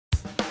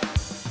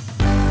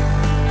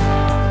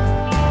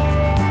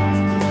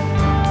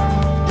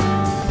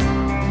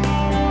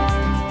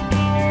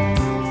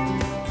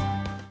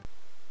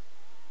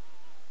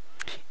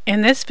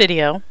In this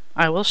video,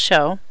 I will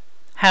show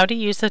how to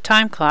use the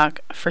time clock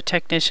for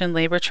technician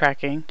labor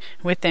tracking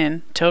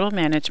within Total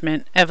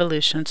Management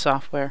Evolution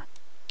software.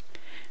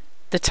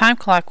 The time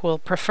clock will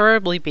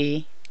preferably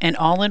be an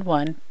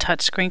all-in-one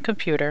touchscreen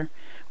computer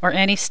or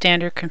any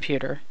standard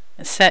computer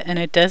set in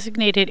a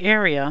designated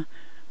area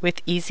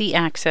with easy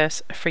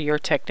access for your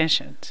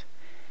technicians.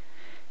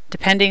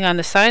 Depending on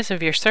the size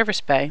of your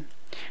service bay,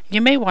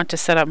 you may want to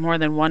set up more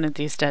than one of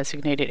these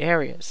designated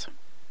areas.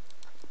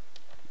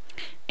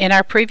 In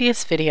our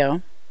previous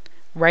video,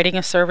 Writing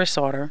a Service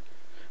Order,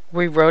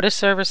 we wrote a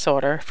service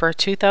order for a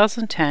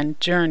 2010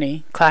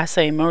 Journey Class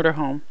A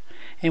motorhome,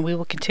 and we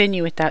will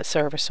continue with that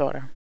service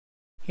order.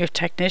 Your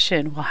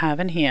technician will have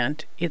in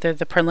hand either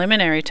the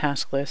preliminary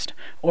task list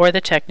or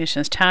the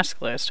technician's task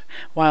list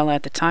while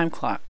at the time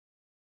clock.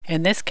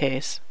 In this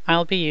case,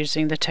 I'll be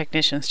using the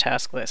technician's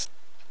task list.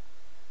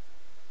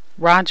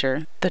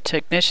 Roger, the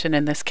technician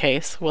in this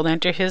case, will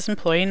enter his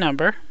employee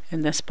number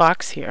in this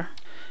box here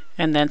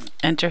and then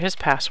enter his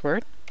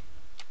password.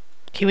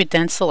 He would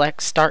then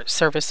select Start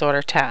Service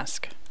Order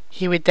Task.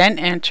 He would then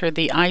enter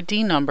the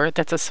ID number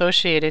that's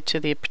associated to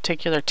the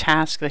particular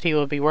task that he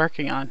will be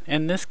working on.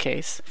 In this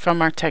case,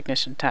 from our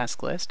technician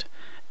task list,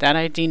 that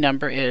ID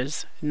number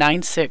is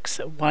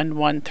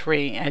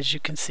 96113, as you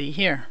can see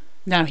here.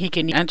 Now he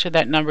can enter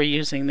that number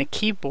using the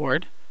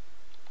keyboard.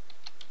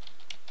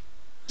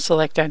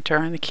 Select Enter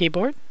on the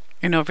keyboard,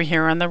 and over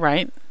here on the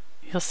right,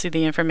 you'll see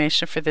the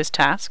information for this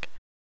task.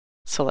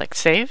 Select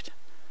Saved,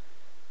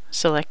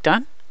 select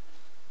Done,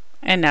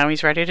 and now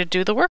he's ready to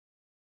do the work.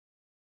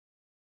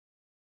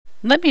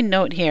 Let me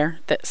note here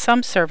that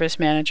some service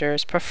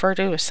managers prefer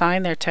to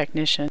assign their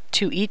technician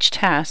to each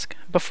task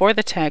before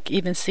the tech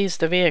even sees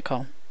the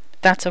vehicle.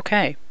 That's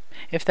okay.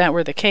 If that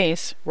were the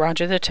case,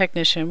 Roger the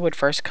technician would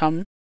first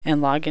come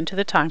and log into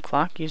the time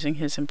clock using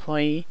his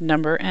employee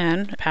number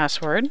and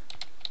password.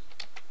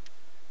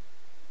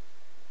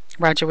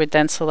 Roger would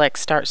then select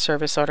Start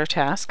Service Order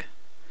Task.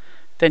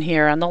 Then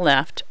here on the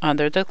left,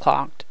 under the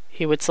clock,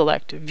 he would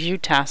select View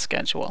Task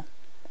Schedule.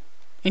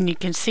 And you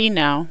can see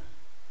now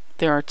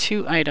there are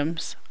 2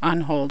 items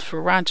on hold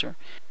for Roger,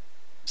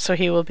 so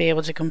he will be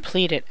able to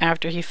complete it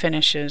after he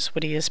finishes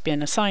what he has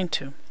been assigned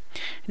to.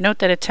 Note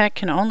that a tech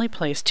can only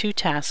place 2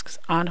 tasks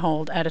on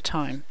hold at a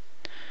time.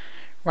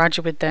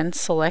 Roger would then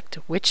select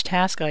which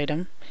task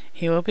item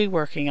he will be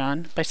working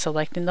on by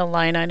selecting the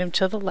line item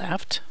to the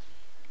left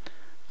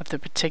of the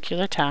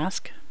particular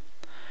task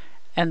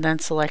and then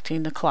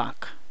selecting the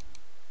clock.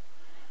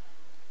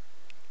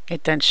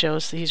 It then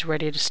shows that he's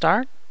ready to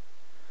start.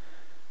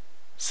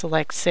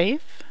 Select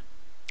Save,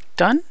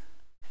 Done,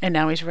 and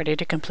now he's ready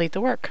to complete the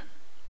work.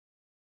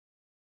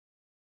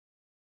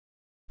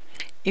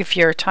 If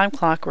your time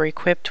clock were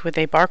equipped with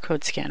a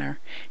barcode scanner,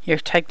 your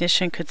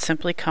technician could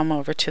simply come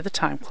over to the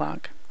time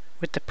clock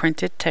with the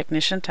printed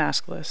technician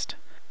task list.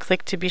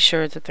 Click to be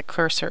sure that the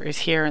cursor is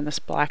here in this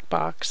black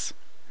box.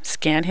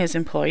 Scan his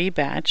employee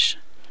badge.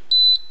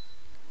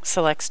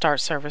 Select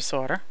Start Service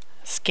Order.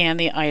 Scan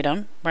the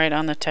item right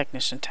on the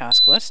technician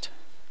task list.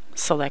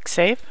 Select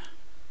Save.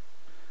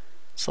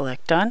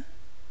 Select Done,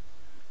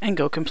 and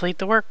go complete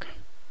the work.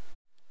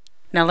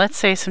 Now let's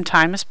say some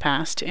time has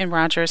passed and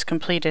Roger has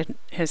completed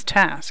his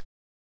task.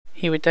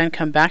 He would then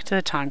come back to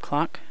the time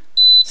clock,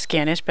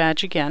 scan his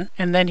badge again,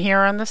 and then here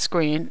on the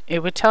screen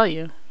it would tell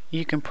you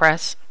can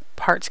press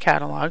Parts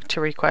Catalog to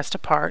request a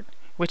part,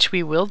 which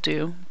we will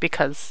do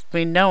because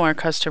we know our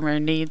customer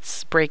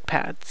needs brake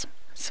pads.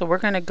 So we're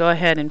going to go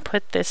ahead and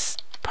put this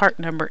part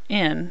number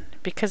in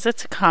because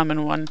it's a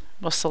common one.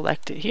 We'll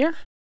select it here.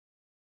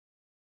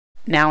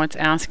 Now it's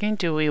asking,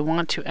 do we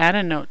want to add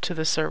a note to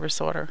the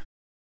service order?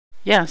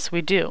 Yes,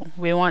 we do.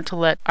 We want to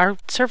let our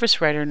service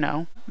writer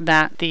know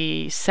that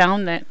the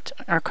sound that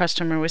our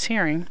customer was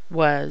hearing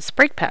was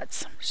brake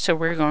pads. So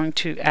we're going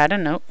to add a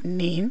note,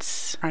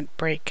 needs front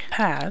brake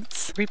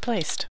pads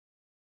replaced.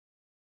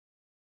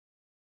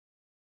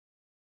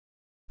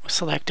 We'll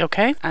select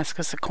OK, ask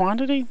us a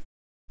quantity.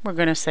 We're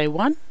going to say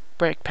 1.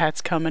 Brake pads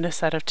come in a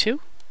set of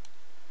 2.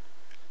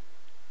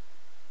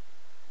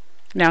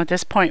 Now at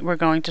this point we're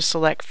going to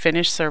select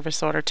Finish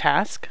Service Order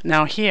Task.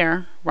 Now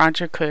here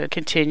Roger could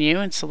continue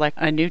and select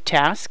a new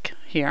task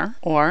here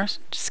or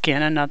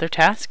scan another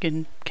task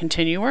and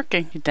continue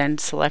working. He'd then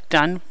select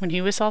Done when he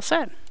was all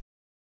set.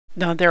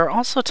 Now there are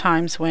also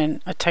times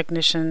when a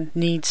technician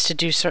needs to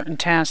do certain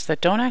tasks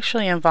that don't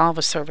actually involve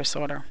a service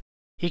order.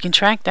 You can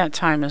track that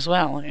time as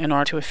well in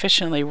order to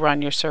efficiently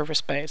run your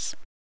service bays.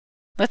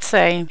 Let's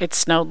say it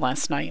snowed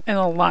last night and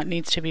a lot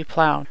needs to be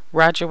plowed.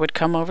 Roger would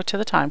come over to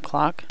the time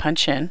clock,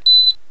 punch in.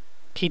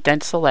 He'd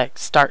then select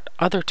Start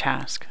Other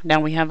Task. Now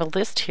we have a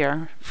list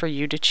here for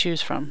you to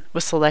choose from. We'll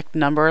select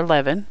number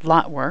 11,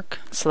 Lot Work.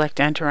 Select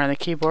Enter on the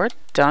keyboard.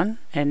 Done.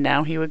 And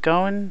now he would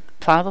go and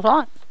plow the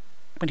lot.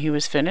 When he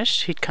was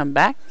finished, he'd come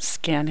back,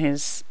 scan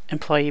his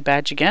employee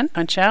badge again,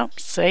 punch out,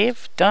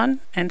 save, done,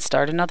 and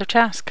start another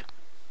task.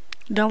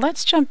 Now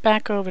let's jump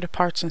back over to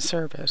Parts and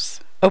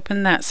Service.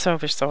 Open that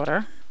service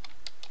order.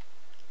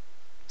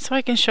 So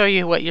I can show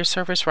you what your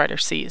service writer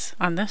sees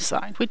on this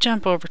side. If we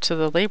jump over to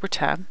the Labor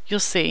tab,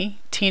 you'll see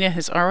Tina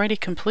has already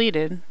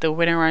completed the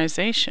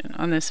winterization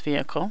on this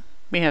vehicle.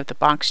 We have the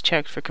box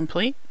checked for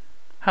complete,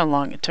 how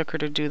long it took her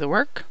to do the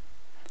work,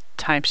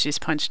 time she's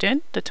punched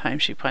in, the time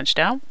she punched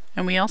out,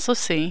 and we also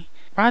see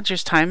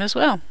Roger's time as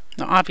well.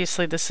 Now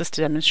obviously this is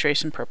to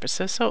demonstration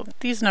purposes, so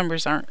these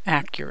numbers aren't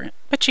accurate,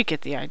 but you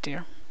get the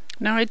idea.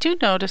 Now I do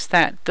notice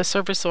that the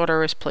service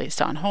order is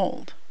placed on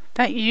hold.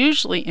 That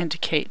usually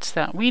indicates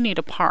that we need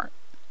a part.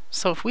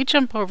 So if we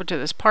jump over to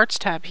this parts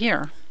tab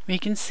here, we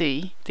can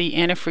see the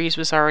antifreeze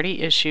was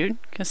already issued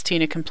because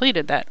Tina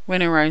completed that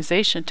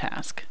winterization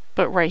task.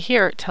 But right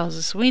here it tells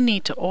us we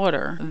need to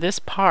order this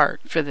part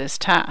for this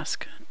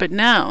task. But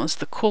now's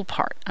the cool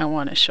part I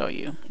want to show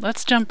you.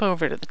 Let's jump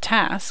over to the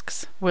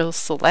tasks. We'll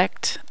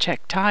select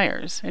check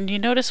tires, and you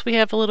notice we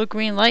have a little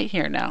green light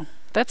here now.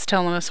 That's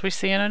telling us we're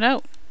seeing a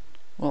note.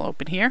 We'll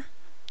open here,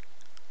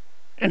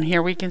 and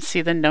here we can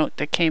see the note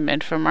that came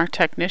in from our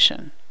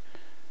technician.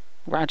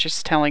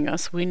 Roger's telling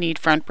us we need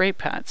front brake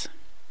pads.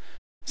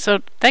 So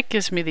that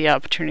gives me the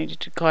opportunity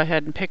to go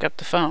ahead and pick up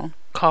the phone,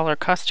 call our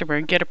customer,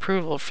 and get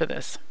approval for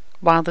this.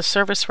 While the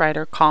service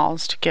writer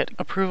calls to get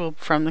approval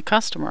from the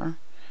customer,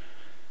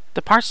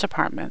 the parts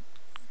department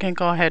can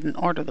go ahead and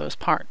order those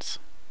parts.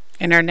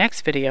 In our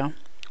next video,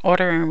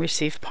 Order and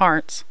Receive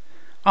Parts,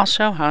 I'll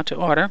show how to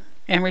order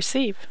and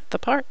receive the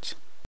parts.